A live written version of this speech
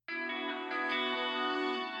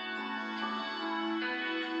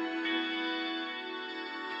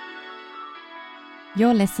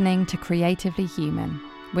You're listening to Creatively Human,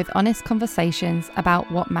 with honest conversations about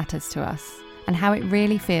what matters to us and how it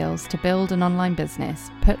really feels to build an online business,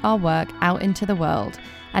 put our work out into the world,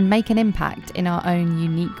 and make an impact in our own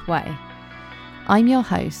unique way. I'm your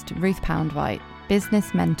host, Ruth Poundwhite,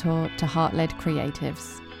 business mentor to heart-led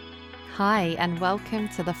creatives. Hi, and welcome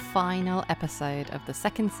to the final episode of the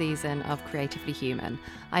second season of Creatively Human.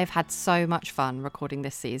 I have had so much fun recording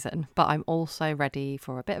this season, but I'm also ready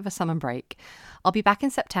for a bit of a summer break. I'll be back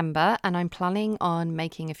in September, and I'm planning on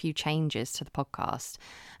making a few changes to the podcast.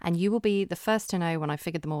 And you will be the first to know when I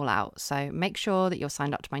figured them all out. So make sure that you're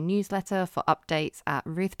signed up to my newsletter for updates at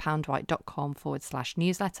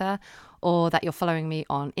ruthpoundwhite.com/newsletter, or that you're following me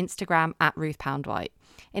on Instagram at ruthpoundwhite.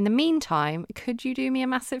 In the meantime, could you do me a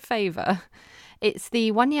massive favour? It's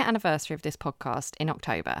the 1-year anniversary of this podcast in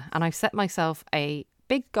October, and I've set myself a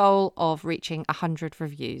big goal of reaching 100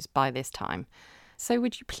 reviews by this time. So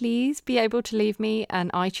would you please be able to leave me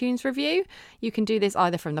an iTunes review? You can do this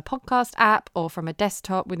either from the podcast app or from a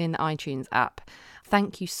desktop within the iTunes app.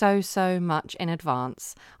 Thank you so much in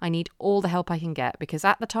advance. I need all the help I can get because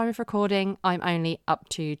at the time of recording, I'm only up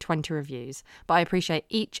to 20 reviews, but I appreciate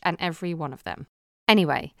each and every one of them.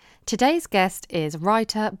 Anyway, today's guest is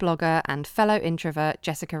writer, blogger, and fellow introvert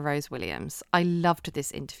Jessica Rose Williams. I loved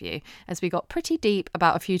this interview as we got pretty deep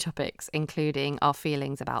about a few topics, including our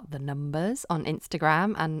feelings about the numbers on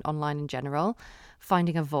Instagram and online in general,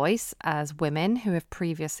 finding a voice as women who have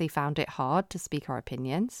previously found it hard to speak our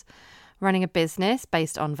opinions, running a business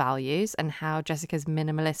based on values and how Jessica's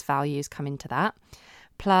minimalist values come into that,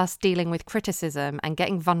 plus dealing with criticism and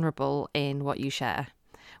getting vulnerable in what you share.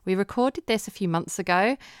 We recorded this a few months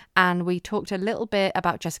ago and we talked a little bit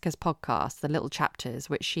about Jessica's podcast, The Little Chapters,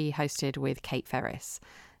 which she hosted with Kate Ferris.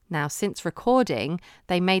 Now, since recording,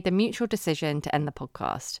 they made the mutual decision to end the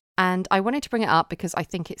podcast. And I wanted to bring it up because I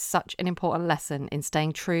think it's such an important lesson in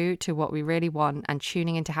staying true to what we really want and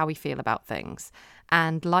tuning into how we feel about things.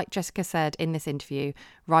 And like Jessica said in this interview,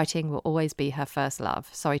 writing will always be her first love.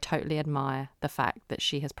 So I totally admire the fact that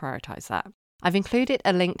she has prioritized that. I've included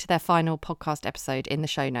a link to their final podcast episode in the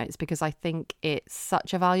show notes because I think it's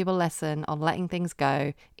such a valuable lesson on letting things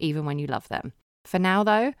go, even when you love them. For now,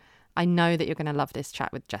 though, I know that you're going to love this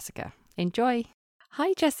chat with Jessica. Enjoy.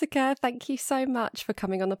 Hi, Jessica. Thank you so much for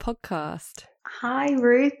coming on the podcast. Hi,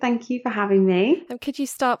 Ruth. Thank you for having me. Could you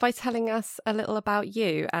start by telling us a little about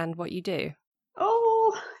you and what you do?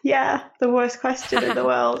 Oh, yeah, the worst question in the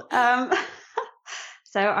world.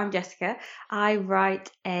 So I'm Jessica. I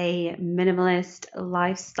write a minimalist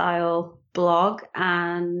lifestyle blog,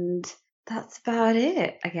 and that's about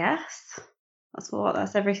it, I guess. That's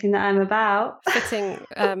everything that I'm about. Fitting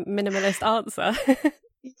minimalist answer.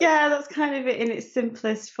 Yeah, that's kind of it in its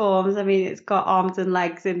simplest forms. I mean, it's got arms and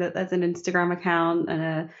legs in that there's an Instagram account and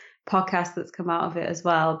a podcast that's come out of it as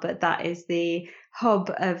well. But that is the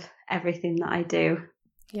hub of everything that I do.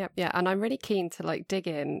 Yeah. And I'm really keen to dig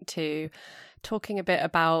into talking a bit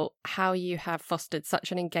about how you have fostered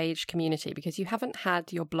such an engaged community because you haven't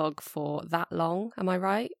had your blog for that long. Am I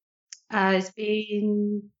right? It's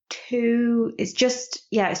been it's just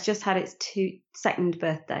had its second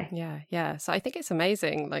birthday. Yeah. So I think it's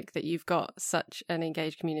amazing that you've got such an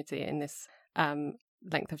engaged community in this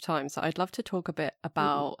length of time. So I'd love to talk a bit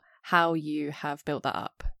about how you have built that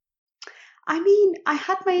up. I mean, I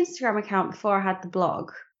had my Instagram account before I had the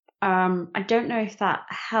blog. I don't know if that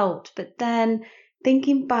helped, but then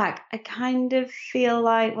thinking back, I kind of feel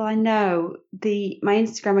like, I know my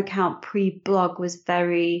Instagram account pre-blog was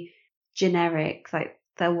very generic. I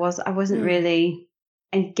wasn't really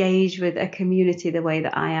engaged with a community the way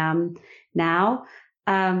that I am now.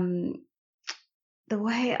 The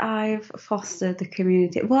way I've fostered the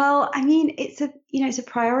community, I mean, it's a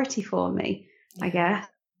priority for me, I guess.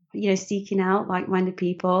 Seeking out like-minded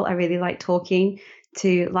people. I really like talking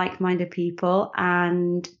to like-minded people,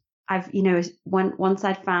 and I've once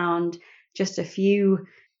I'd found just a few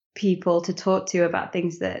people to talk to about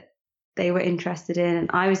things that they were interested in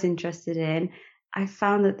and I was interested in, I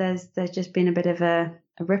found that there's just been a bit of a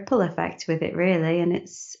ripple effect with it, really, and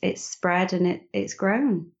it's spread and it's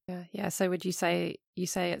grown. Yeah. So would you say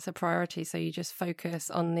it's a priority, so you just focus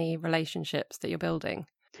on the relationships that you're building?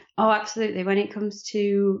 Oh, absolutely. When it comes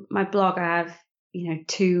to my blog, I have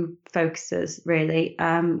two focuses, really,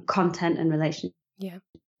 content and relationship. Yeah.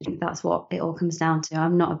 I think that's what it all comes down to.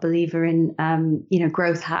 I'm not a believer in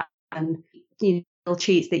growth hack and little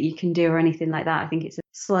cheats that you can do or anything like that. I think it's a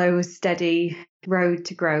slow, steady road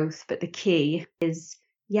to growth, but the key is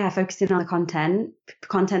focusing on the content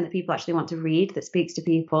that people actually want to read, that speaks to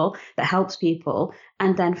people, that helps people,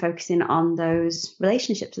 and then focusing on those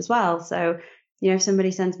relationships as well. So if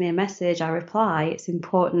somebody sends me a message, I reply. It's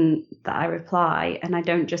important that I reply, and I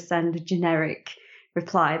don't just send a generic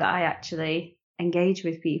reply, that I actually engage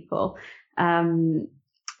with people. And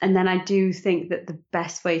then I do think that the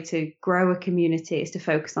best way to grow a community is to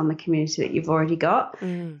focus on the community that you've already got,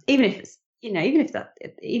 even if it's, even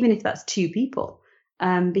if that's 2 people,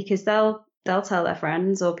 because they'll tell their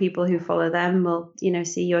friends, or people who follow them will,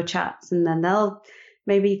 see your chats, and then they'll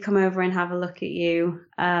maybe come over and have a look at you.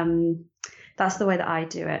 That's the way that I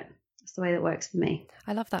do it. It's the way that works for me.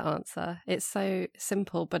 I love that answer. It's so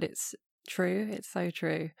simple, but it's true. It's so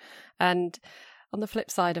true. And on the flip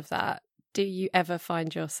side of that, do you ever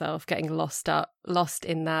find yourself getting lost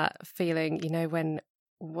in that feeling,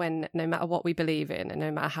 when no matter what we believe in and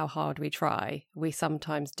no matter how hard we try, we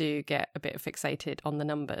sometimes do get a bit fixated on the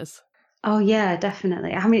numbers? Oh yeah,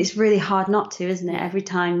 definitely. I mean, it's really hard not to, isn't it? Every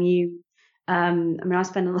time you, I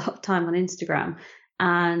spend a lot of time on Instagram,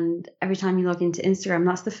 and every time you log into Instagram,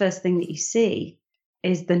 that's the first thing that you see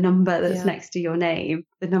is the number that's next to your name,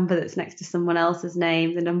 the number that's next to someone else's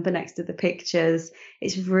name, the number next to the pictures.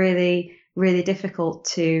 It's really, really difficult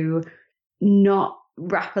to not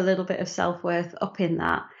wrap a little bit of self-worth up in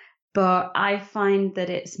that. But I find that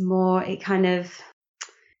it's more, there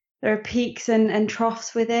are peaks and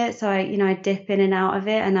troughs with it. So I dip in and out of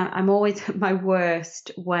it, and I'm always at my worst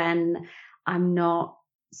when I'm not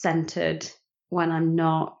centered, when I'm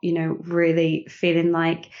not, really feeling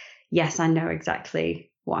like, yes, I know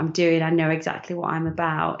exactly what I'm doing. I know exactly what I'm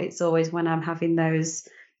about. It's always when I'm having those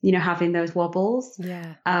wobbles.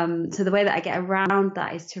 Yeah. So the way that I get around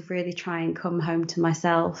that is to really try and come home to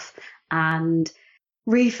myself and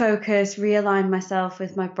refocus, realign myself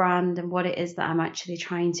with my brand and what it is that I'm actually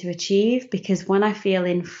trying to achieve. Because when I feel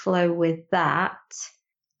in flow with that,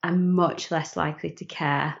 I'm much less likely to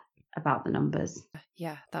care about the numbers.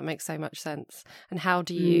 Yeah, that makes so much sense. And how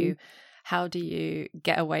do you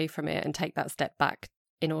get away from it and take that step back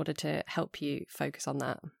in order to help you focus on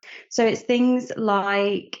that? So it's things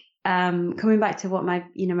like coming back to what my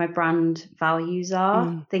brand values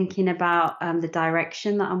are, thinking about the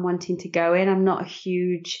direction that I'm wanting to go in. I'm not a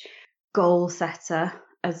huge goal setter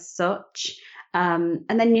as such. And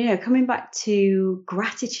then, coming back to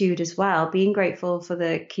gratitude as well, being grateful for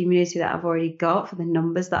the community that I've already got, for the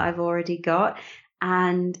numbers that I've already got,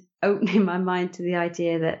 and opening my mind to the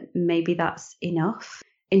idea that maybe that's enough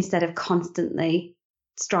instead of constantly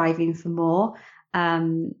striving for more.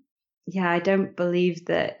 I don't believe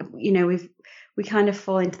that, we kind of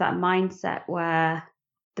fall into that mindset where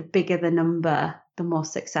the bigger the number, the more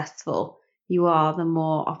successful you are, the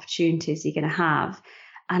more opportunities you're going to have.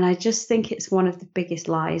 And I just think it's one of the biggest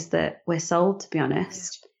lies that we're sold, to be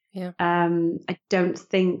honest. Yeah. I don't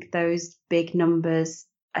think those big numbers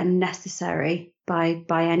are necessary by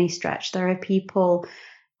any stretch. There are people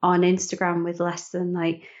on Instagram with less than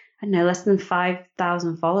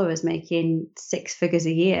 5,000 followers making 6 figures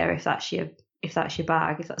a year. If that's your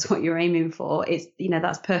bag, if that's what you're aiming for, it's,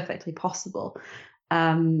 that's perfectly possible.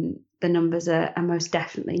 The numbers are most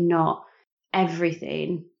definitely not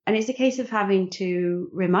everything. And it's a case of having to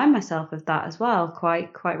remind myself of that as well,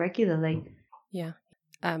 quite regularly. Yeah.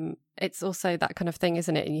 It's also that kind of thing,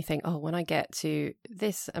 isn't it? And you think, oh, when I get to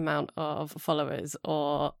this amount of followers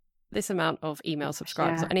or this amount of email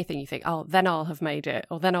subscribers or anything, you think, oh, then I'll have made it,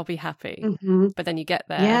 or then I'll be happy. But then you get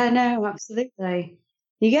there. Yeah, no, absolutely.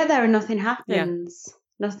 You get there and nothing happens.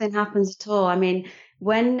 Yeah. Nothing happens at all. I mean,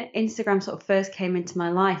 when Instagram sort of first came into my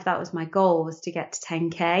life, that was my goal, was to get to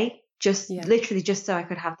 10K. Literally just so I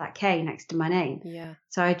could have that K next to my name. Yeah.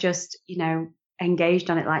 So I just, engaged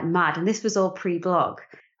on it like mad. And this was all pre-blog.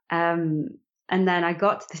 And then I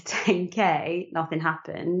got to the 10K, nothing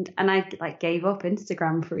happened. And I gave up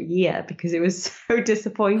Instagram for a year because it was so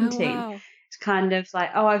disappointing. Oh, wow. It's kind of like,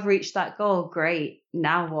 oh, I've reached that goal. Great.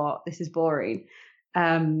 Now what? This is boring.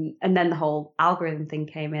 And then the whole algorithm thing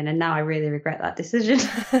came in, and now I really regret that decision.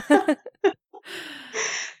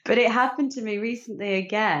 But it happened to me recently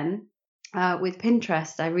again with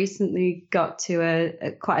Pinterest. I recently got to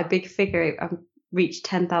a quite a big figure. I reached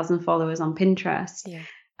 10,000 followers on Pinterest. Yeah.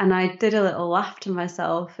 And I did a little laugh to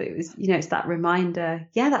myself. It was, it's that reminder.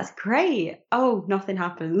 Yeah, that's great. Oh, nothing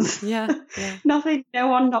happens. Yeah. Nothing. No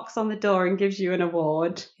one knocks on the door and gives you an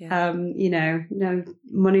award. Yeah. No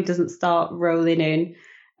money doesn't start rolling in.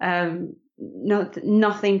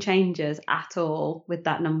 Nothing changes at all with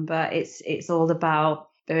that number. It's all about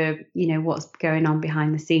what's going on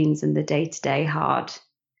behind the scenes and the day-to-day hard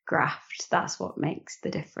graft. That's what makes the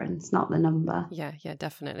difference, not the number. Yeah,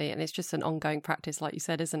 definitely. And it's just an ongoing practice, like you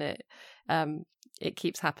said, isn't it? It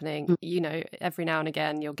keeps happening. Every now and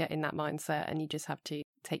again you'll get in that mindset, and you just have to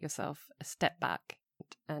take yourself a step back,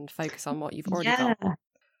 and focus on what you've already Yeah, got.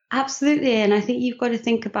 absolutely. And I think you've got to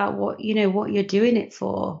think about what you're doing it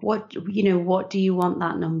for. What do you want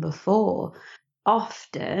that number for?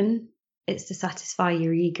 Often it's to satisfy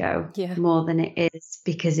your ego Yeah. more than it is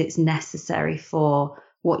because it's necessary for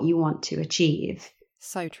what you want to achieve.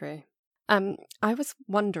 So true. I was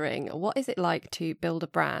wondering, what is it like to build a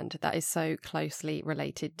brand that is so closely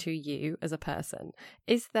related to you as a person?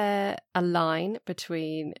 Is there a line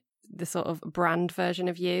between the sort of brand version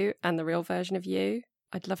of you and the real version of you?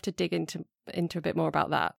 I'd love to dig into a bit more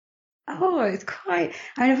about that. Oh, it's quite.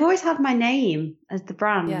 I mean, I've always had my name as the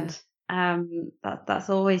brand. That's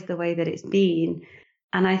always the way that it's been,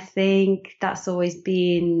 and I think that's always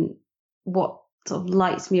been what sort of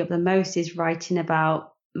lights me up the most is writing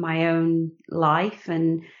about my own life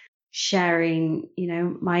and sharing,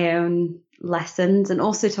 my own lessons and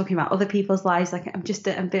also talking about other people's lives. Like I'm just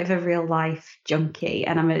a bit of a real life junkie,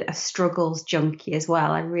 and I'm a struggles junkie as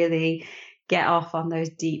well. I really get off on those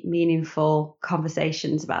deep, meaningful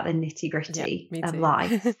conversations about the nitty gritty of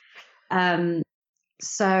life.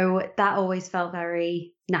 So that always felt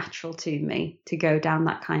very natural to me to go down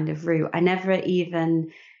that kind of route. I never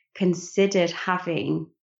even considered having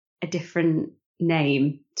a different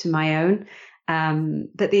name to my own.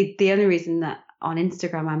 But the only reason that on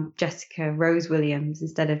Instagram I'm Jessica Rose Williams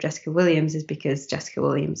instead of Jessica Williams is because Jessica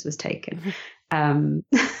Williams was taken.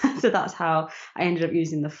 So that's how I ended up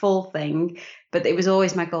using the full thing. But it was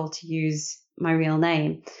always my goal to use my real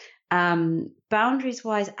name. Boundaries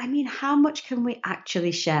wise, I mean, how much can we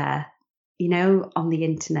actually share, on the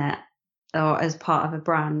internet or as part of a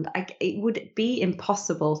brand? It would be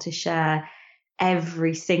impossible to share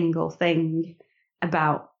every single thing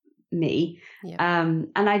about me. And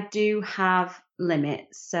I do have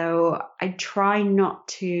limits. So I try not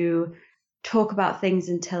to talk about things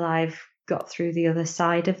until I've got through the other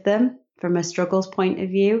side of them from a struggles point of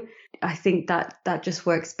view. I think that just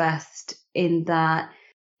works best in that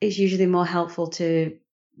it's usually more helpful to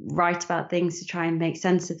write about things to try and make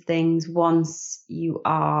sense of things once you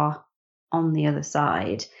are on the other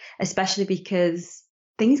side, especially because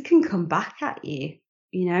things can come back at you,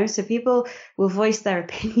 so people will voice their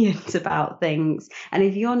opinions about things. And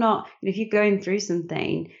if you're going through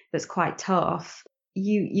something that's quite tough,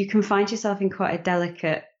 you can find yourself in quite a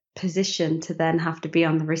delicate position to then have to be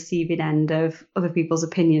on the receiving end of other people's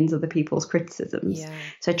opinions, other people's criticisms.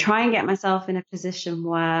 So I try and get myself in a position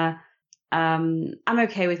where I'm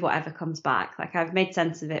okay with whatever comes back. Like I've made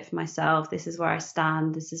sense of it for myself. This is where I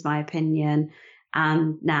stand. This is my opinion.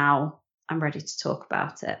 And now I'm ready to talk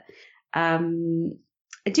about it.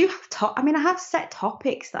 I do have I have set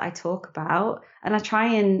topics that I talk about, and I try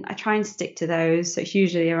and stick to those. So it's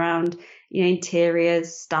usually around,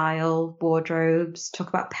 interiors, style, wardrobes, talk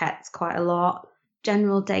about pets quite a lot,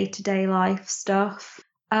 general day-to-day life stuff.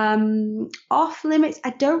 Off limits,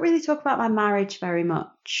 I don't really talk about my marriage very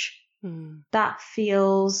much. That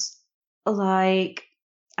feels like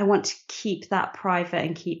I want to keep that private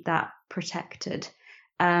and keep that protected.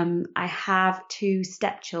 I have 2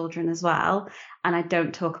 stepchildren as well, and I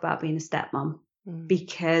don't talk about being a stepmom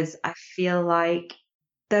because I feel like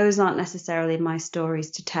those aren't necessarily my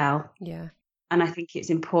stories to tell. Yeah. And I think it's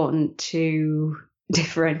important to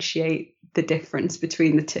differentiate the difference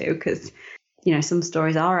between the two because, some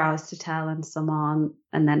stories are ours to tell and some aren't.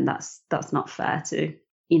 And then that's not fair to,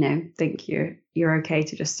 think you're okay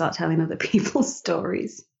to just start telling other people's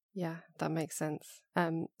stories. Yeah, that makes sense.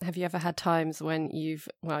 Have you ever had times when you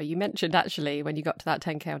mentioned actually when you got to that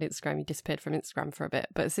 10K on Instagram, you disappeared from Instagram for a bit,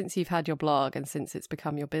 but since you've had your blog and since it's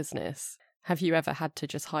become your business, have you ever had to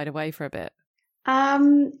just hide away for a bit?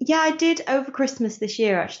 Yeah, I did over Christmas this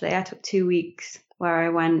year, actually. I took 2 weeks where I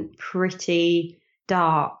went pretty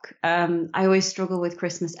dark. I always struggle with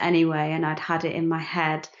Christmas anyway, and I'd had it in my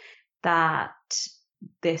head that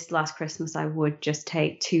this last Christmas I would just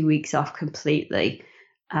take 2 weeks off completely.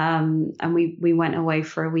 And we went away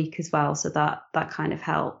for a week as well, so that kind of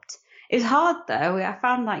helped. It was hard though. I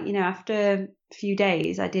found that, after a few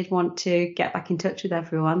days, I did want to get back in touch with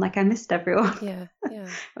everyone. Like I missed everyone. Yeah.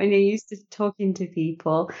 when you're used to talking to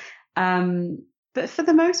people. But for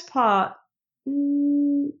the most part,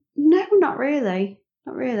 no, not really.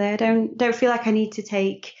 Not really. I don't feel like I need to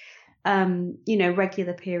take,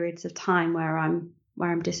 regular periods of time where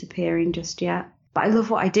I'm disappearing just yet. But I love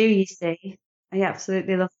what I do, you see. I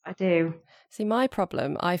absolutely love what I do. See, my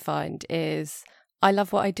problem I find is I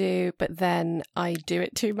love what I do, but then I do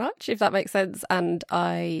it too much, if that makes sense. And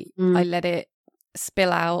I let it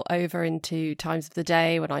spill out over into times of the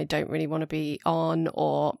day when I don't really want to be on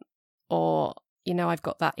or I've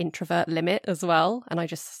got that introvert limit as well. And I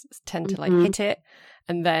just tend to hit it.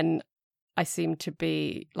 And then I seem to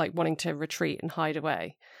be like wanting to retreat and hide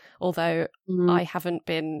away. Although I haven't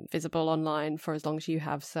been visible online for as long as you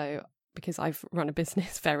have, so because I've run a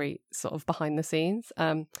business very sort of behind the scenes.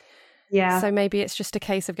 So maybe it's just a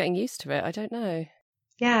case of getting used to it. I don't know.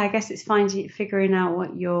 Yeah, I guess it's figuring out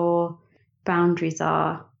what your boundaries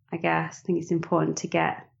are. I guess I think it's important to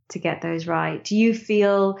get those right. Do you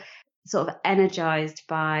feel sort of energized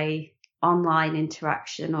by online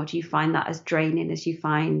interaction, or do you find that as draining as you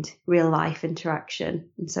find real life interaction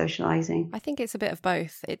and socializing? I think it's a bit of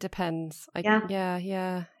both. It depends.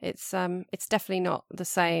 Yeah. It's definitely not the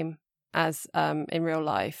same as in real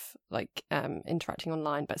life, like interacting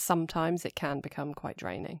online, but sometimes it can become quite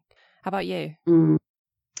draining. How about you?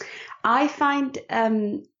 I find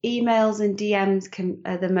emails and DMs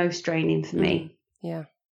are the most draining for me. Yeah.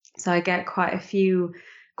 So I get quite a few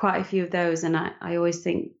of those, and I always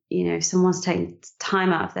think, if someone's taking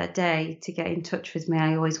time out of their day to get in touch with me,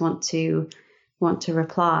 I always want to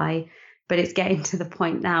reply. But it's getting to the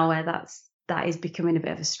point now where that is becoming a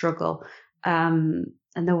bit of a struggle. And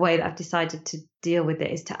the way that I've decided to deal with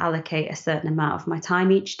it is to allocate a certain amount of my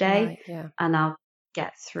time each day, right, yeah. And I'll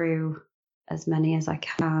get through as many as I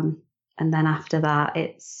can. And then after that,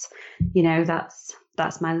 it's,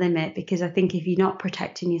 that's my limit, because I think if you're not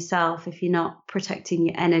protecting yourself, if you're not protecting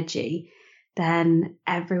your energy, then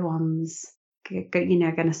everyone's, going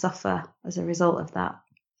to suffer as a result of that.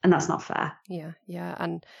 And that's not fair. Yeah.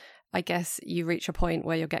 And I guess you reach a point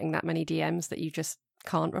where you're getting that many DMs that you just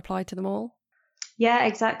can't reply to them all. Yeah,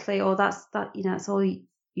 exactly. Or that's all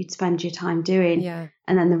you'd spend your time doing. Yeah.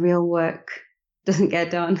 And then the real work doesn't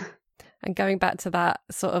get done. And going back to that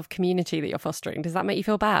sort of community that you're fostering, does that make you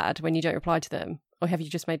feel bad when you don't reply to them? Or have you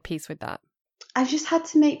just made peace with that? I've just had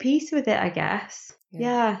to make peace with it, I guess.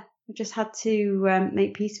 Yeah. I've just had to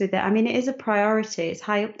make peace with it. I mean, it is a priority. It's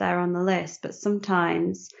high up there on the list, but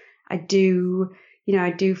sometimes I do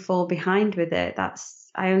fall behind with it.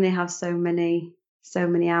 I only have so many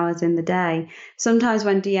hours in the day. Sometimes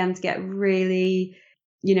when DMs get really,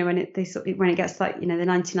 when it gets like, the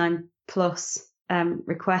 99 plus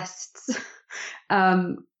requests,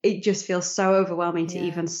 it just feels so overwhelming to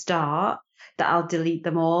even start that I'll delete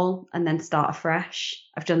them all and then start afresh.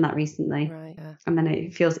 I've done that recently. Right. Yeah. And then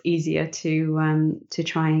it feels easier to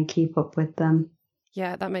try and keep up with them.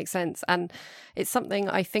 Yeah, that makes sense. And it's something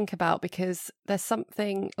I think about because there's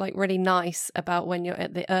something like really nice about when you're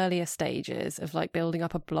at the earlier stages of like building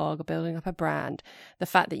up a blog or building up a brand, the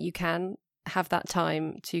fact that you can have that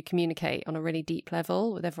time to communicate on a really deep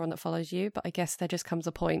level with everyone that follows you. But I guess there just comes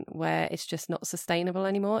a point where it's just not sustainable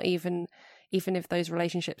anymore, even if those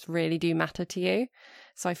relationships really do matter to you.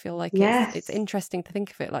 So I feel like it's interesting to think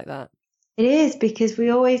of it like that. It is, because we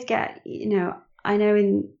always get, I know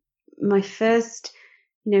in my first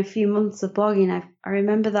few months of blogging, I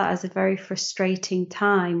remember that as a very frustrating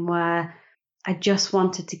time where I just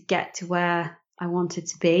wanted to get to where I wanted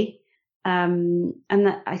to be. And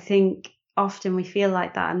that I think often we feel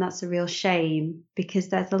like that, and that's a real shame, because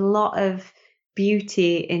there's a lot of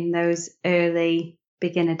beauty in those early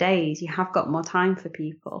beginner days. You have got more time for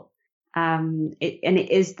people. It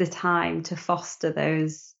is the time to foster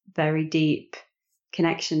those very deep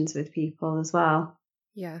connections with people as well.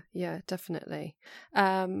 Yeah, definitely.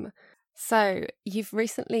 So you've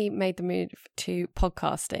recently made the move to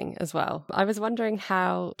podcasting as well. I was wondering,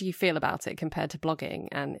 how do you feel about it compared to blogging?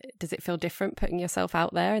 And does it feel different putting yourself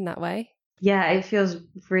out there in that way? Yeah, it feels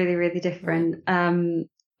really, really different. Oh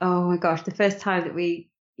my gosh, the first time that we,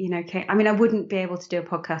 Kate, I mean, I wouldn't be able to do a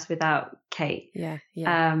podcast without Kate. Yeah.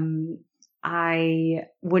 I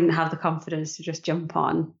wouldn't have the confidence to just jump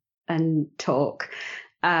on and talk.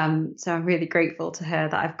 So I'm really grateful to her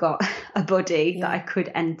that I've got a buddy that I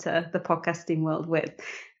could enter the podcasting world with.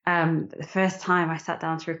 The first time I sat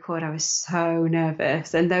down to record, I was so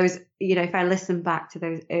nervous. And those, if I listen back to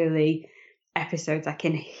those early episodes, I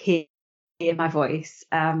can hear my voice.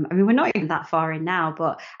 I mean, we're not even that far in now,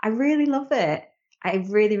 but I really love it. I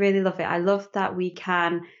really, really love it. I love that we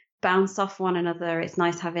can bounce off one another. It's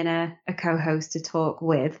nice having a co-host to talk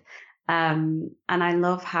with. And I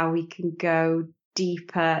love how we can go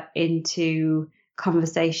deeper into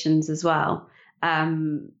conversations as well.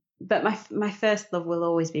 But my first love will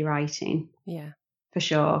always be writing. Yeah, for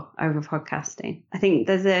sure, over podcasting. I think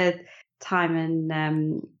there's a time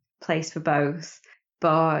and place for both,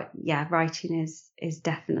 but yeah, writing is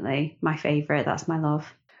definitely my favorite. That's my love.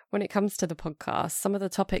 When it comes to the podcast, some of the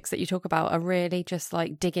topics that you talk about are really just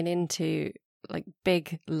like digging into like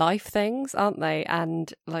big life things, aren't they?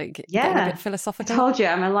 And like getting a bit philosophical. I told you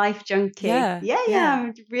I'm a life junkie. Yeah, I'm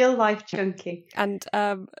a real life junkie. And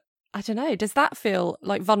I don't know, does that feel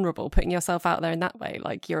like vulnerable, putting yourself out there in that way,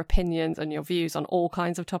 like your opinions and your views on all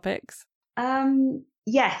kinds of topics?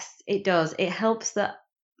 Yes, it does. It helps that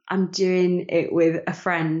I'm doing it with a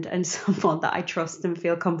friend and someone that I trust and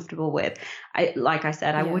feel comfortable with. Like I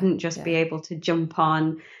said, I wouldn't just be able to jump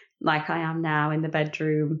on like I am now in the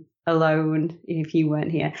bedroom alone if you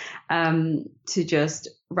weren't here, to just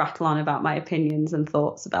rattle on about my opinions and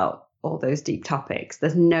thoughts about all those deep topics.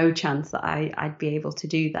 There's no chance that I'd be able to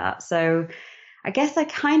do that. So I guess I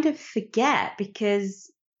kind of forget,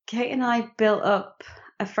 because Kate and I built up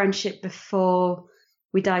a friendship before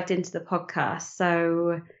we dived into the podcast.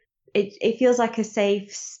 So it feels like a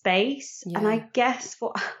safe space. Yeah. And I guess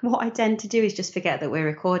what I tend to do is just forget that we're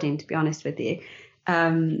recording, to be honest with you.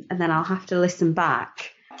 And then I'll have to listen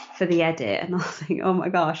back for the edit and I'll think, oh my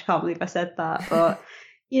gosh, can't believe I said that. But,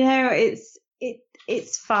 you know,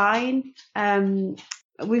 it's fine.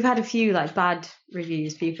 We've had a few like bad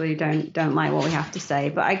reviews, people who don't like what we have to say,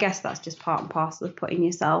 but I guess that's just part and parcel of putting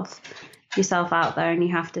yourself out there, and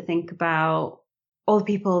you have to think about all the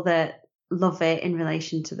people that love it in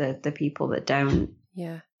relation to the people that don't.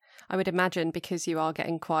 Yeah, I would imagine, because you are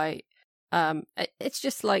getting quite it's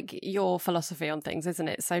just like your philosophy on things, isn't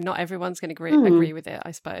it? So not everyone's going to agree with it,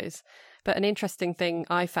 I suppose. But an interesting thing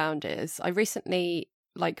I found is I recently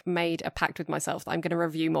made a pact with myself that I'm going to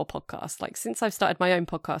review more podcasts. Like, since I've started my own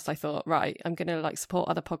podcast, I thought, right, I'm going to support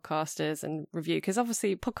other podcasters and review, because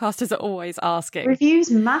obviously podcasters are always asking.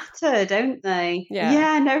 Reviews matter, don't they?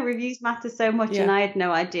 Yeah, no, reviews matter so much. Yeah. And I had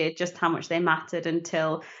no idea just how much they mattered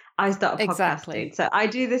until I started podcasting. Exactly. So I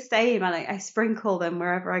do the same. I sprinkle them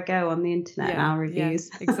wherever I go on the internet now, reviews.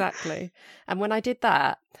 Yeah, exactly. And when I did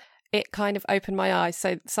that, it kind of opened my eyes.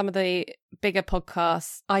 So some of the bigger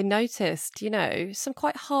podcasts, I noticed, some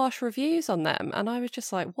quite harsh reviews on them. And I was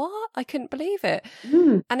just like, what? I couldn't believe it.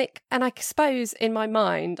 And I suppose in my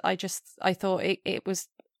mind, I thought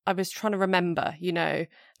I was trying to remember, that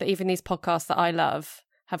even these podcasts that I love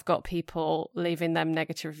have got people leaving them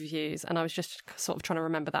negative reviews. And I was just sort of trying to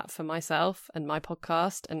remember that for myself and my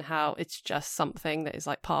podcast, and how it's just something that is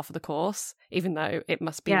like par for the course, even though it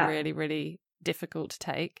must be really, really difficult to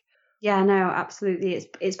take. Yeah, no, absolutely.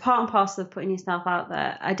 It's part and parcel of putting yourself out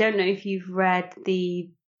there. I don't know if you've read the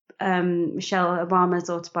Michelle Obama's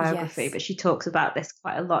autobiography, but she talks about this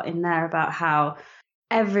quite a lot in there, about how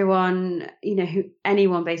everyone,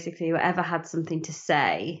 anyone basically who ever had something to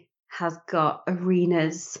say has got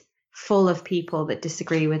arenas full of people that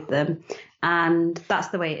disagree with them. And that's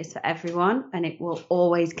the way it is for everyone. And it will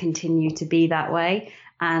always continue to be that way.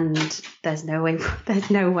 And there's no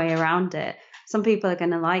way around it. Some people are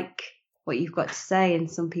going to like what you've got to say and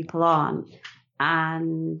some people aren't.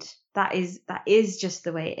 And that is just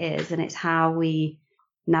the way it is. And it's how we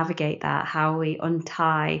navigate that, how we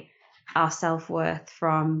untie our self-worth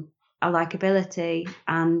from our likability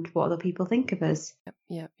and what other people think of us.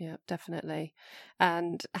 Yeah, definitely.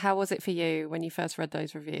 And how was it for you when you first read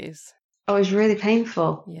those reviews? Oh, it was really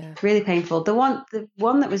painful. Yeah. Really painful. The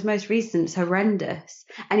one that was most recent is horrendous.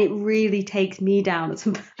 And it really takes me down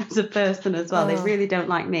as a person as well. They really don't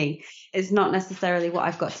like me. It's not necessarily what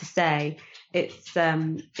I've got to say. It's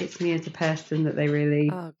me as a person that they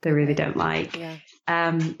really don't like. Yeah.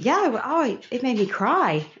 It made me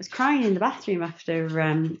cry. I was crying in the bathroom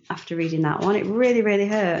after reading that one. It really, really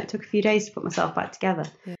hurt. It took a few days to put myself back together.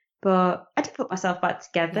 Yeah. But I did put myself back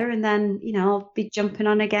together, and then, I'll be jumping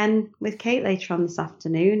on again with Kate later on this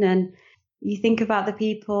afternoon. And you think about the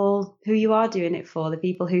people who you are doing it for, the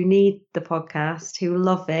people who need the podcast, who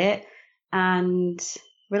love it and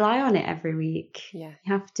rely on it every week. Yeah.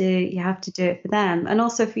 You have to do it for them, and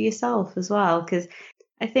also for yourself as well. Because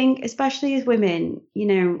I think, especially as women,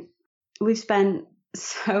 we've spent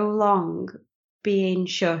so long being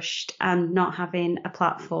shushed and not having a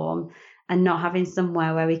platform and not having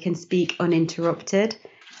somewhere where we can speak uninterrupted.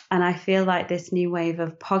 And I feel like this new wave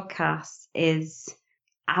of podcasts is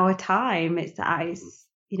our time. It's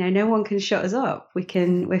no one can shut us up.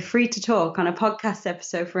 We're free to talk on a podcast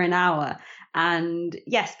episode for an hour. And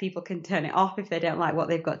yes, people can turn it off if they don't like what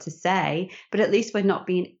they've got to say, but at least we're not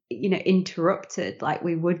being, interrupted like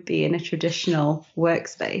we would be in a traditional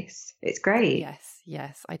workspace. It's great.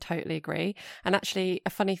 Yes, I totally agree. And actually, a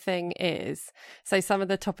funny thing is, so some of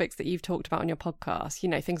the topics that you've talked about on your podcast,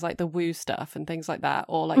 things like the woo stuff and things like that,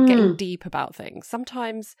 or like getting deep about things.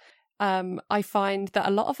 Sometimes I find that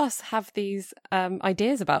a lot of us have these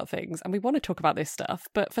ideas about things and we want to talk about this stuff,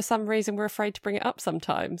 but for some reason we're afraid to bring it up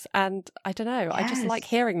sometimes. And I don't know, I just like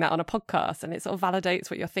hearing that on a podcast, and it sort of validates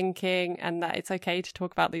what you're thinking, and that it's okay to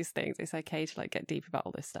talk about these things. It's okay to get deep about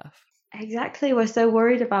all this stuff. Exactly. We're so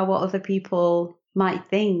worried about what other people might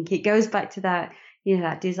think. It goes back to that,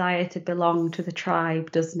 that desire to belong to the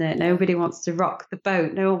tribe, doesn't it? Yeah. Nobody wants to rock the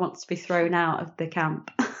boat. No one wants to be thrown out of the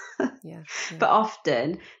camp. Yeah. But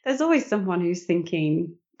often there's always someone who's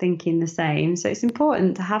thinking the same. So it's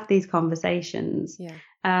important to have these conversations. Yeah.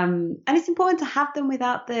 And it's important to have them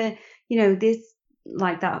without the, this,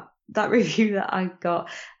 like that review that I got,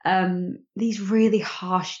 these really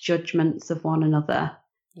harsh judgments of one another.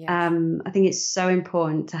 Yes. I think it's so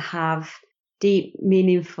important to have deep,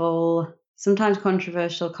 meaningful, sometimes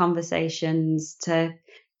controversial conversations, to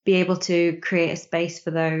be able to create a space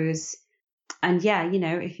for those. And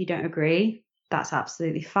if you don't agree, that's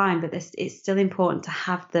absolutely fine. But it's still important to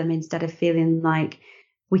have them instead of feeling like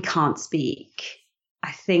we can't speak.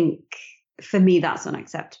 I think for me, that's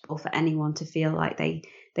unacceptable for anyone to feel like they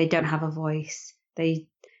don't have a voice. They're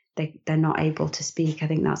not able to speak. I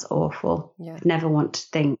think that's awful. Yeah. I never want to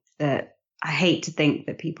think that. I hate to think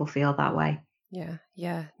that people feel that way.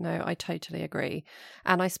 Yeah. No, I totally agree.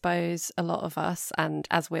 And I suppose a lot of us, and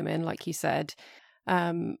as women, like you said,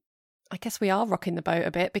 I guess we are rocking the boat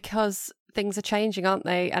a bit because things are changing, aren't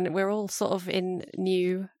they? And we're all sort of in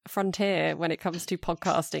new frontier when it comes to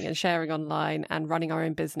podcasting and sharing online and running our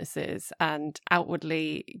own businesses and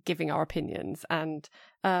outwardly giving our opinions. And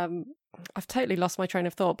I've totally lost my train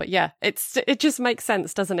of thought, but yeah, it just makes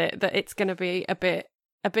sense, doesn't it? That it's going to be a bit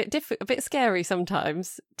scary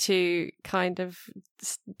sometimes to kind of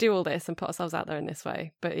do all this and put ourselves out there in this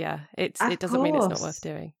way. But yeah, it doesn't mean it's not worth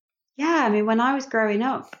doing. Yeah, I mean, when I was growing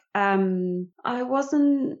up, I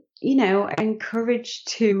wasn't, encouraged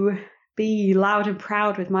to be loud and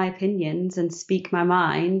proud with my opinions and speak my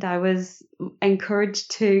mind. I was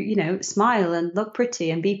encouraged to, smile and look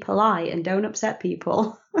pretty and be polite and don't upset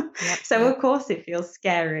people. So of course it feels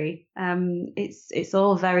scary. It's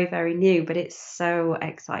all very, very new, but it's so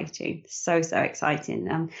exciting, so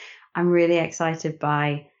exciting. I'm really excited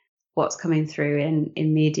by what's coming through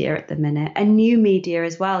in media at the minute, and new media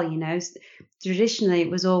as well. Traditionally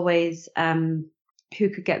it was always who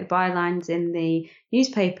could get the bylines in the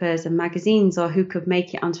newspapers and magazines, or who could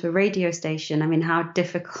make it onto a radio station. I mean, how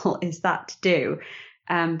difficult is that to do?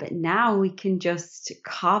 But now we can just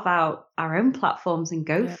carve out our own platforms and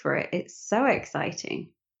go for it. It's so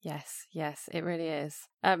exciting. Yes, it really is.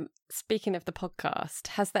 Speaking of the podcast,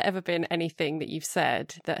 has there ever been anything that you've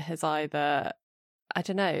said that has either, I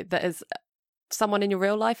don't know, that is someone in your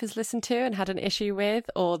real life has listened to and had an issue with,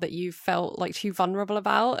 or that you felt like too vulnerable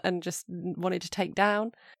about and just wanted to take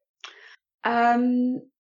down?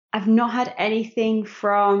 I've not had anything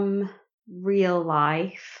from real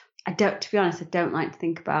life. To be honest, I don't like to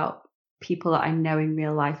think about people that I know in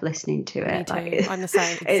real life listening to it. Me too. I'm the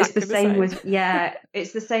same. Exactly it's the same with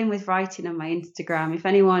it's the same with writing on my Instagram. If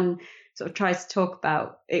anyone sort of tries to talk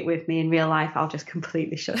about it with me in real life, I'll just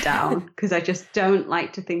completely shut down because I just don't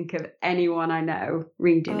like to think of anyone I know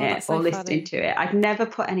reading it or listening to it. I'd never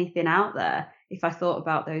put anything out there if I thought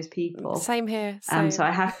about those people. Same here. Same. So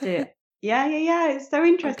I have to. Yeah. It's so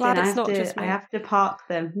interesting. I'm glad it's not just me. I have to park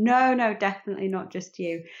them. No, definitely not just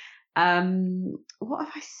you. What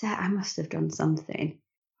have I said? I must have done something.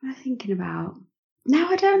 What am I thinking about? No,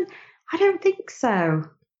 I don't think so.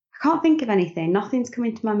 I can't think of anything. Nothing's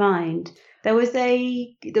coming to my mind. There was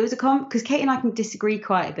a because Kate and I can disagree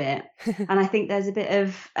quite a bit, and I think there's a bit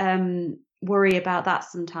of worry about that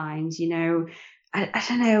sometimes. I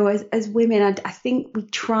don't know. As women, I think we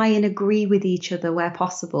try and agree with each other where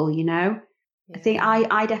possible. Yeah. I think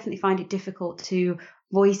I definitely find it difficult to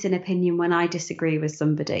voice an opinion when I disagree with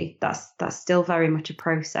somebody. That's still very much a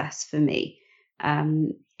process for me.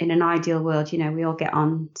 In an ideal world, we all get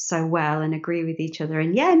on so well and agree with each other.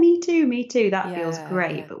 And me too. That feels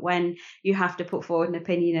great. Yeah. But when you have to put forward an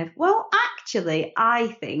opinion of, well, actually, I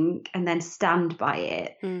think, and then stand by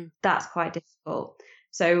it, that's quite difficult.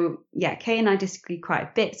 So Kay and I disagree quite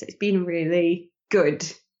a bit. So it's been a really good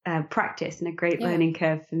practice and a great learning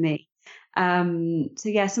curve for me.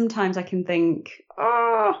 Sometimes I can think,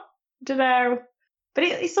 I don't know, but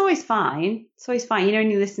it's always fine. It's always fine. When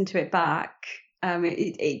you listen to it back,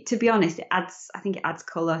 to be honest, I think it adds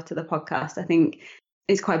colour to the podcast. I think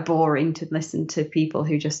it's quite boring to listen to people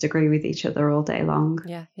who just agree with each other all day long.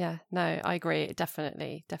 Yeah. No, I agree.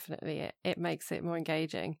 Definitely. It makes it more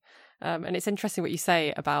engaging. And it's interesting what you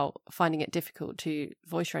say about finding it difficult to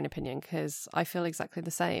voice your own opinion, because I feel exactly the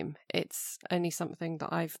same. It's only something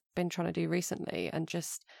that I've been trying to do recently. And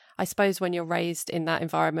just, I suppose when you're raised in that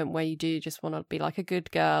environment where you do just want to be like a good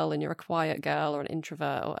girl and you're a quiet girl or an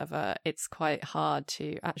introvert or whatever, it's quite hard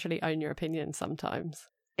to actually own your opinion sometimes.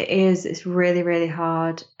 It is. It's really, really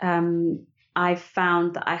hard. I've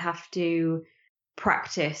found that I have to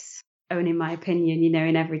practice owning my opinion,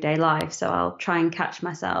 in everyday life. So I'll try and catch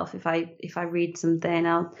myself. If I read something,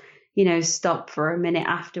 I'll, stop for a minute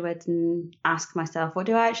afterwards and ask myself, what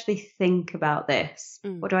do I actually think about this?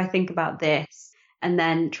 What do I think about this? And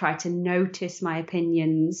then try to notice my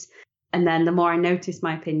opinions. And then the more I notice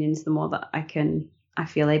my opinions, the more that I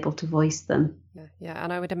feel able to voice them. Yeah.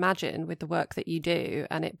 And I would imagine with the work that you do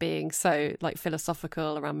and it being so like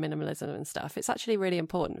philosophical around minimalism and stuff, it's actually really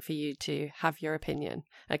important for you to have your opinion,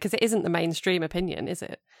 because it isn't the mainstream opinion, is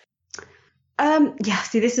it? Yeah,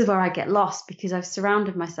 see, this is where I get lost, because I've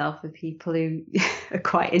surrounded myself with people who are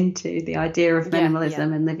quite into the idea of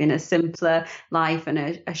minimalism and living a simpler life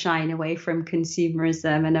and a shying away from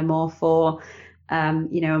consumerism and a more for, a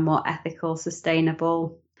more ethical,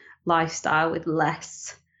 sustainable lifestyle with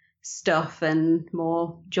less stuff and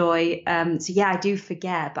more joy. So yeah, I do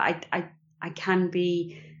forget, but I can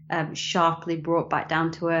be sharply brought back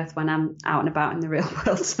down to earth when I'm out and about in the real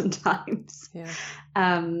world sometimes.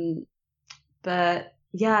 But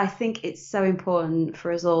yeah, I think it's so important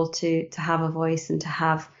for us all to have a voice and to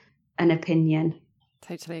have an opinion.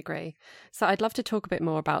 Totally agree. So I'd love to talk a bit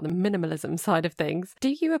more about the minimalism side of things. Do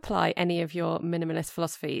you apply any of your minimalist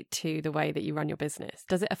philosophy to the way that you run your business?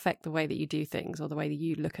 Does it affect the way that you do things or the way that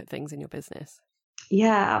you look at things in your business?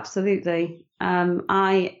 Yeah, absolutely.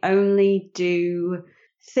 I only do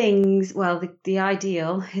things, well, the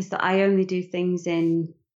ideal is that I only do things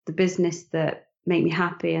in the business that make me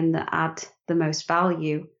happy and that add the most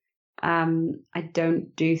value. I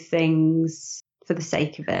don't do things for the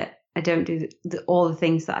sake of it. I don't do all the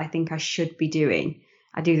things that I think I should be doing.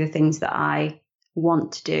 I do the things that I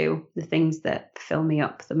want to do, the things that fill me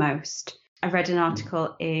up the most. I read an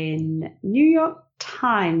article in New York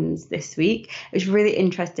Times this week. It was really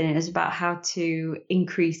interesting. It was about how to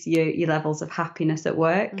increase your levels of happiness at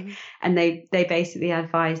work. Mm-hmm. And they basically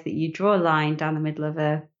advise that you draw a line down the middle of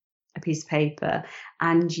a piece of paper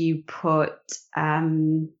and you put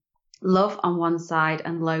love on one side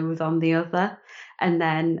and loathe on the other. And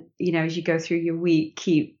then, as you go through your week,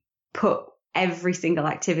 you put every single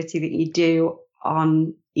activity that you do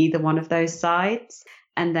on either one of those sides.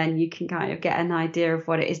 And then you can kind of get an idea of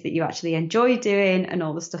what it is that you actually enjoy doing and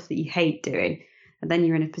all the stuff that you hate doing. And then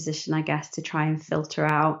you're in a position, I guess, to try and filter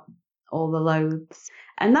out all the loathes.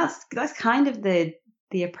 And that's kind of the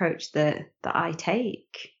approach that I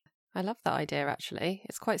take. I love that idea, actually.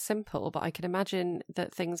 It's quite simple, but I can imagine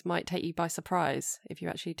that things might take you by surprise if you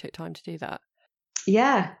actually took time to do that.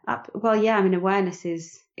 Yeah. Well, yeah, I mean, awareness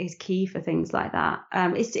is key for things like that.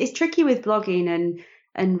 It's tricky with blogging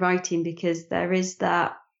and writing because there is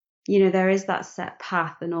that, there is that set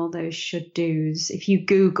path and all those should do's. If you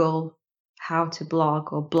Google how to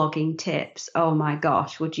blog or blogging tips, oh my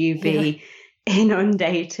gosh, would you be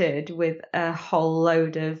inundated with a whole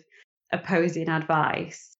load of opposing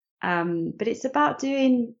advice? But it's about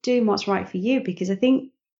doing what's right for you, because I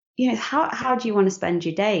think, how do you want to spend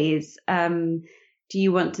your days? Do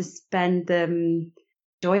you want to spend them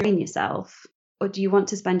enjoying yourself, or do you want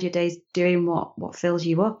to spend your days doing what fills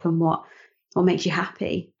you up and what makes you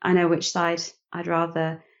happy? I know which side I'd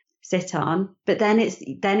rather sit on, but then it's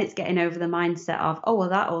getting over the mindset of, oh,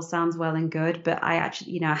 well, that all sounds well and good, but I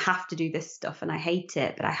actually, I have to do this stuff and I hate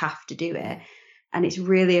it, but I have to do it. And it's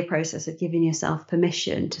really a process of giving yourself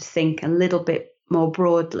permission to think a little bit more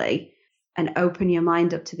broadly and open your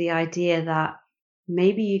mind up to the idea that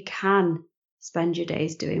maybe you can spend your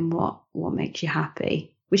days doing what makes you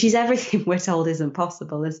happy, which is everything we're told isn't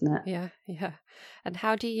possible, isn't it? Yeah. And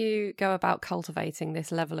how do you go about cultivating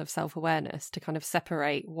this level of self-awareness to kind of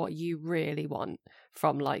separate what you really want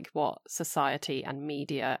from like what society and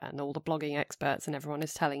media and all the blogging experts and everyone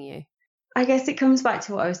is telling you? I guess it comes back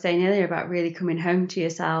to what I was saying earlier about really coming home to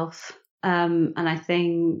yourself. And I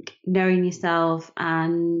think knowing yourself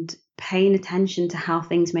and paying attention to how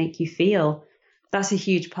things make you feel, that's a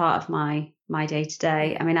huge part of my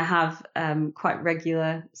day-to-day. I mean, I have quite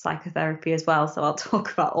regular psychotherapy as well, so I'll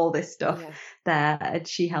talk about all this stuff there. And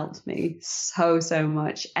she helps me so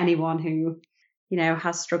much. Anyone who,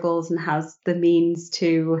 has struggles and has the means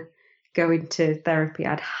to go into therapy,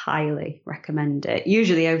 I'd highly recommend it.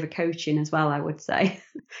 Usually over coaching as well, I would say.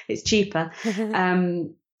 It's cheaper.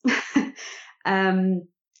 So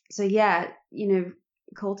yeah,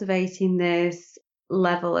 cultivating this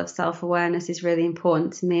level of self-awareness is really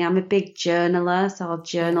important to me. I'm a big journaler, so I'll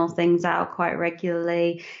journal things out quite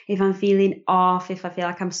regularly. If I'm feeling off, if I feel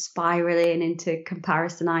like I'm spiraling into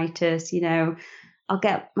comparisonitis, I'll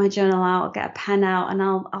get my journal out, I'll get a pen out, and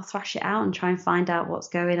I'll thrash it out and try and find out what's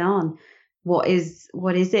going on. What is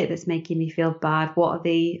it that's making me feel bad? What are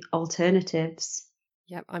the alternatives?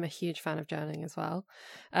 Yep, I'm a huge fan of journaling as well.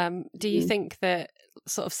 Do you think that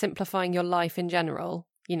sort of simplifying your life in general,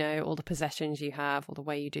 you know, all the possessions you have, or the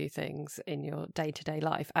way you do things in your day-to-day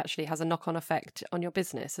life actually has a knock-on effect on your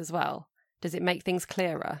business as well? Does it make things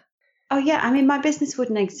clearer? Oh, yeah. I mean, my business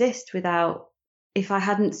wouldn't exist if I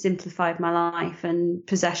hadn't simplified my life and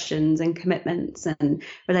possessions and commitments and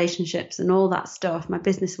relationships and all that stuff. My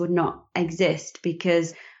business would not exist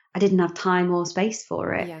because I didn't have time or space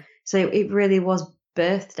for it. Yeah. So it really was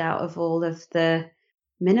birthed out of all of the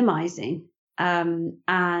minimizing.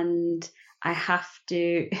 And I have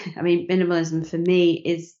to, I mean, minimalism for me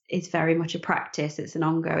is very much a practice. It's an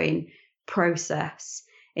ongoing process.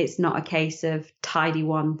 It's not a case of tidy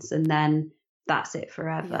once and then that's it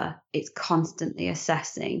forever. Yeah. It's constantly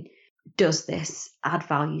assessing, does this add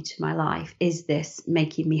value to my life? Is this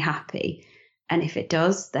making me happy? And if it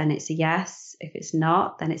does, then it's a yes. If it's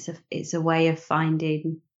not, then it's a way of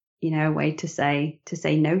finding, you know, a way to say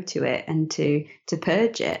no to it and to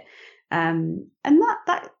purge it. And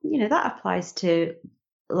that you know, that applies to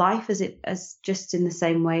life as just in the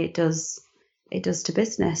same way it does to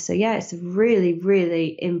business. So yeah, it's a really,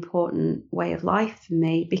 really important way of life for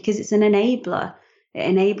me because it's an enabler. It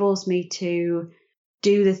enables me to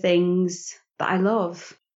do the things that I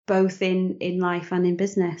love, both in life and in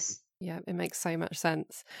business. Yeah, it makes so much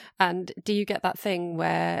sense. And do you get that thing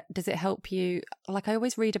where, does it help you? Like, I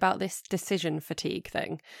always read about this decision fatigue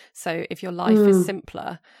thing. So if your life is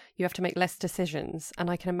simpler, you have to make less decisions. And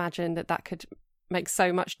I can imagine that could make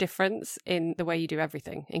so much difference in the way you do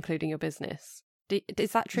everything, including your business.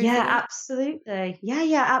 Is that true? Yeah, absolutely.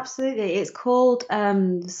 Yeah, absolutely. It's called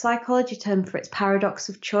the psychology term for its paradox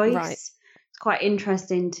of choice. Right. It's quite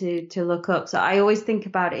interesting to look up. So I always think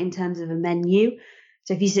about it in terms of a menu.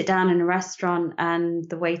 So if you sit down in a restaurant and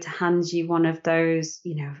the waiter hands you one of those,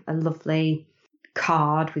 you know, a lovely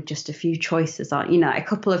card with just a few choices on, you know, a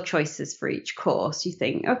couple of choices for each course, you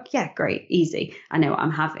think, oh yeah, great, easy, I know what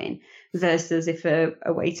I'm having. Versus if a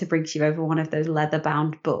waiter brings you over one of those leather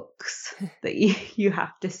bound books that you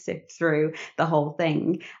have to sift through the whole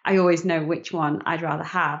thing, I always know which one I'd rather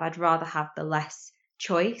have. I'd rather have the less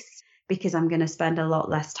choice because I'm going to spend a lot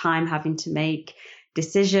less time having to make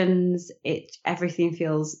decisions. Everything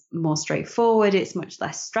feels more straightforward. It's much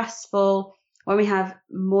less stressful. When we have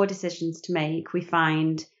more decisions to make, we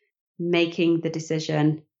find making the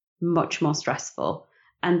decision much more stressful.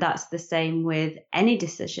 And that's the same with any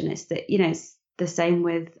decision. It's the same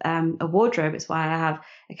with a wardrobe. It's why I have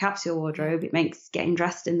a capsule wardrobe. It makes getting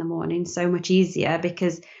dressed in the morning so much easier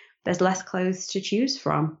because there's less clothes to choose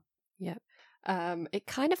from. Yeah. It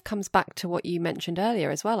kind of comes back to what you mentioned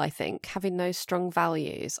earlier as well, I think, having those strong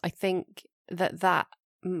values. I think that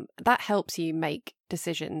helps you make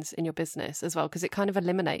decisions in your business as well, because it kind of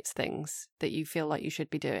eliminates things that you feel like you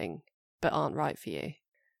should be doing but aren't right for you.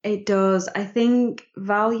 It does. I think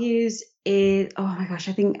values is, oh my gosh,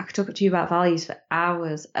 I think I could talk to you about values for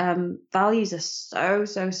hours. Values are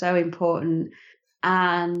so important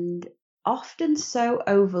and often so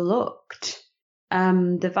overlooked.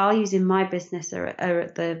 The values in my business are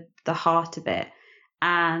at the heart of it.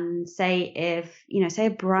 And say a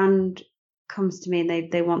brand comes to me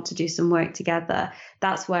and they want to do some work together,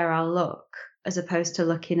 that's where I'll look, as opposed to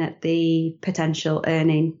looking at the potential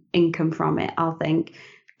earning income from it. I'll think,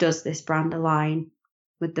 does this brand align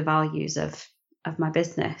with the values of my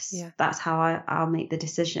business? Yeah. That's how I'll make the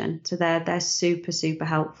decision. So they're super, super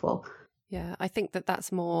helpful. Yeah, I think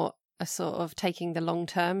that's more a sort of taking the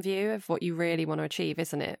long-term view of what you really want to achieve,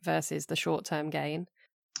 isn't it? Versus the short-term gain.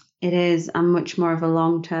 It is. I'm much more of a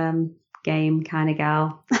long-term game kind of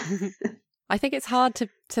gal. I think it's hard to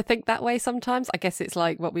think that way sometimes. I guess it's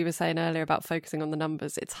like what we were saying earlier about focusing on the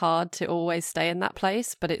numbers. It's hard to always stay in that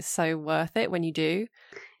place, but it's so worth it when you do.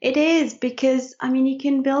 It is, because I mean, you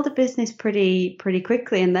can build a business pretty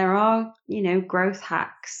quickly, and there are, growth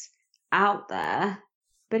hacks out there,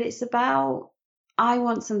 but it's about, I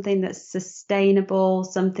want something that's sustainable,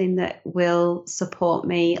 something that will support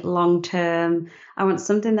me long term. I want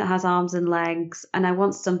something that has arms and legs, and I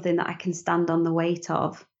want something that I can stand on the weight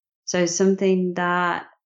of. So something that,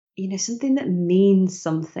 something that means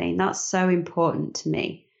something. That's so important to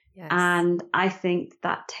me. Yes. And I think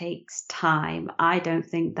that takes time. I don't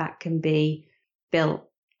think that can be built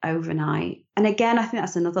overnight. And again, I think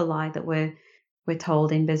that's another lie that we're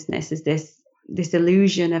told in business, is this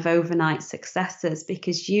illusion of overnight successes,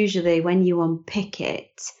 because usually when you unpick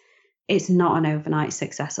it, it's not an overnight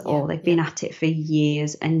success at all. They've been at it for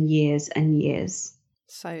years and years and years.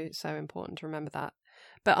 So important to remember that.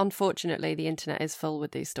 But unfortunately, the internet is full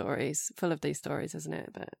of these stories, isn't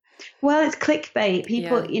it? Well, it's clickbait.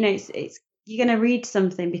 People, it's you're going to read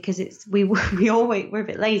something because we're a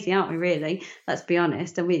bit lazy, aren't we, really? Let's be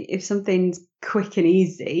honest. And if something's quick and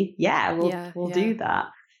easy, we'll do that.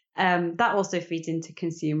 That also feeds into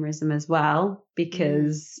consumerism as well,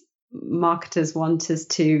 because marketers want us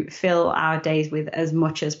to fill our days with as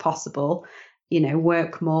much as possible,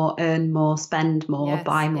 work more, earn more, spend more,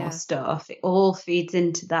 buy more stuff. It all feeds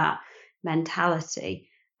into that mentality.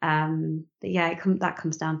 That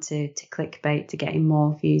comes down to clickbait, to getting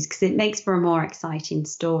more views, because it makes for a more exciting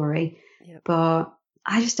story. Yep. But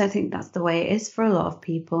I just don't think that's the way it is for a lot of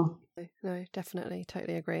people. No, definitely.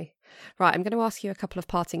 Totally agree. Right. I'm going to ask you a couple of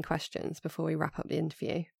parting questions before we wrap up the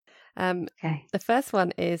interview. Okay. The first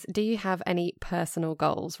one is, do you have any personal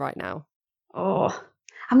goals right now? Oh,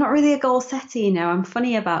 I'm not really a goal setter, I'm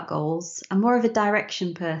funny about goals. I'm more of a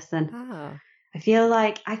direction person. I feel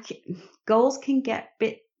like goals can get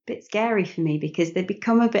a bit scary for me, because they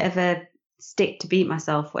become a bit of a stick to beat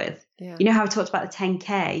myself with. Yeah. You know how I talked about the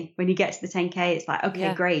 10K? When you get to the 10K, it's like,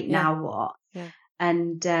 okay, great, now what? Yeah.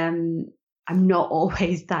 And I'm not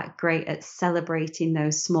always that great at celebrating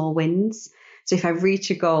those small wins. So if I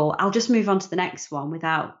reach a goal, I'll just move on to the next one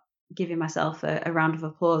without giving myself a round of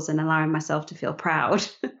applause and allowing myself to feel proud.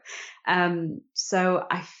 So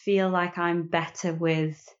I feel like I'm better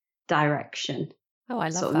with direction. Oh, I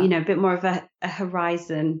love that. A bit more of a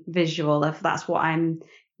horizon visual of that's what I'm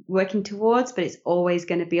working towards, but it's always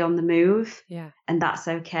going to be on the move. Yeah. And that's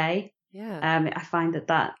okay. Yeah. I find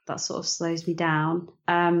that sort of slows me down.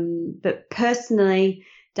 But personally,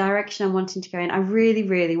 direction I'm wanting to go in, I really,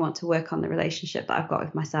 really want to work on the relationship that I've got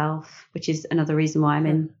with myself, which is another reason why I'm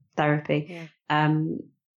in therapy. Yeah.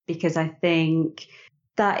 Because I think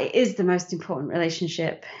that it is the most important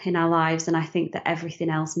relationship in our lives. And I think that everything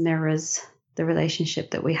else mirrors the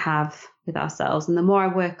relationship that we have with ourselves. And the more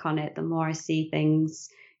I work on it, the more I see things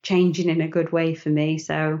changing in a good way for me.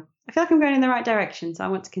 So I feel like I'm going in the right direction. So I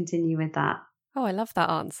want to continue with that. Oh, I love that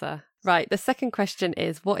answer. Right. The second question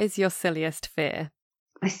is, what is your silliest fear?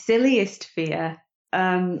 My silliest fear?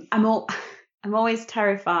 I'm always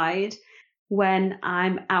terrified when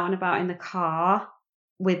I'm out and about in the car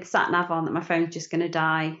with sat-nav on that my phone's just going to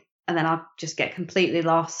die, and then I'll just get completely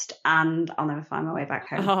lost and I'll never find my way back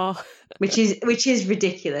home. Oh. which is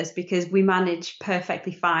ridiculous, because we manage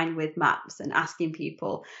perfectly fine with maps and asking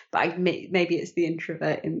people, but maybe it's the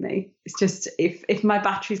introvert in me. It's just if my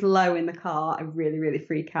battery's low in the car, I really, really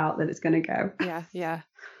freak out that it's going to go. Yeah.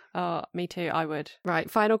 Oh, me too. I would.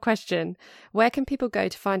 Right. Final question. Where can people go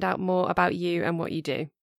to find out more about you and what you do?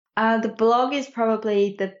 The blog is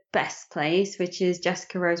probably the best place, which is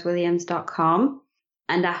jessicarosewilliams.com.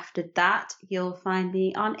 And after that, you'll find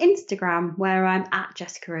me on Instagram, where I'm at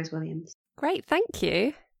Jessica Rose Williams. Great. Thank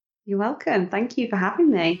you. You're welcome. Thank you for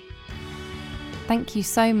having me. Thank you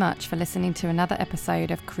so much for listening to another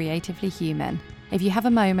episode of Creatively Human. If you have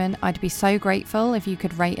a moment, I'd be so grateful if you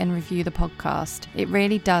could rate and review the podcast. It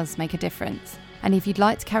really does make a difference. And if you'd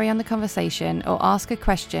like to carry on the conversation or ask a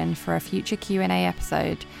question for a future Q&A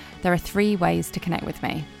episode, there are 3 ways to connect with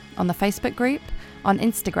me. On the Facebook group, on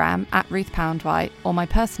Instagram at Ruth Poundwhite, or my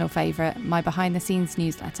personal favourite, my behind the scenes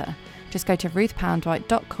newsletter. Just go to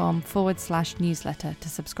ruthpoundwhite.com/newsletter to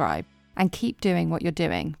subscribe. And keep doing what you're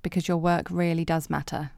doing, because your work really does matter.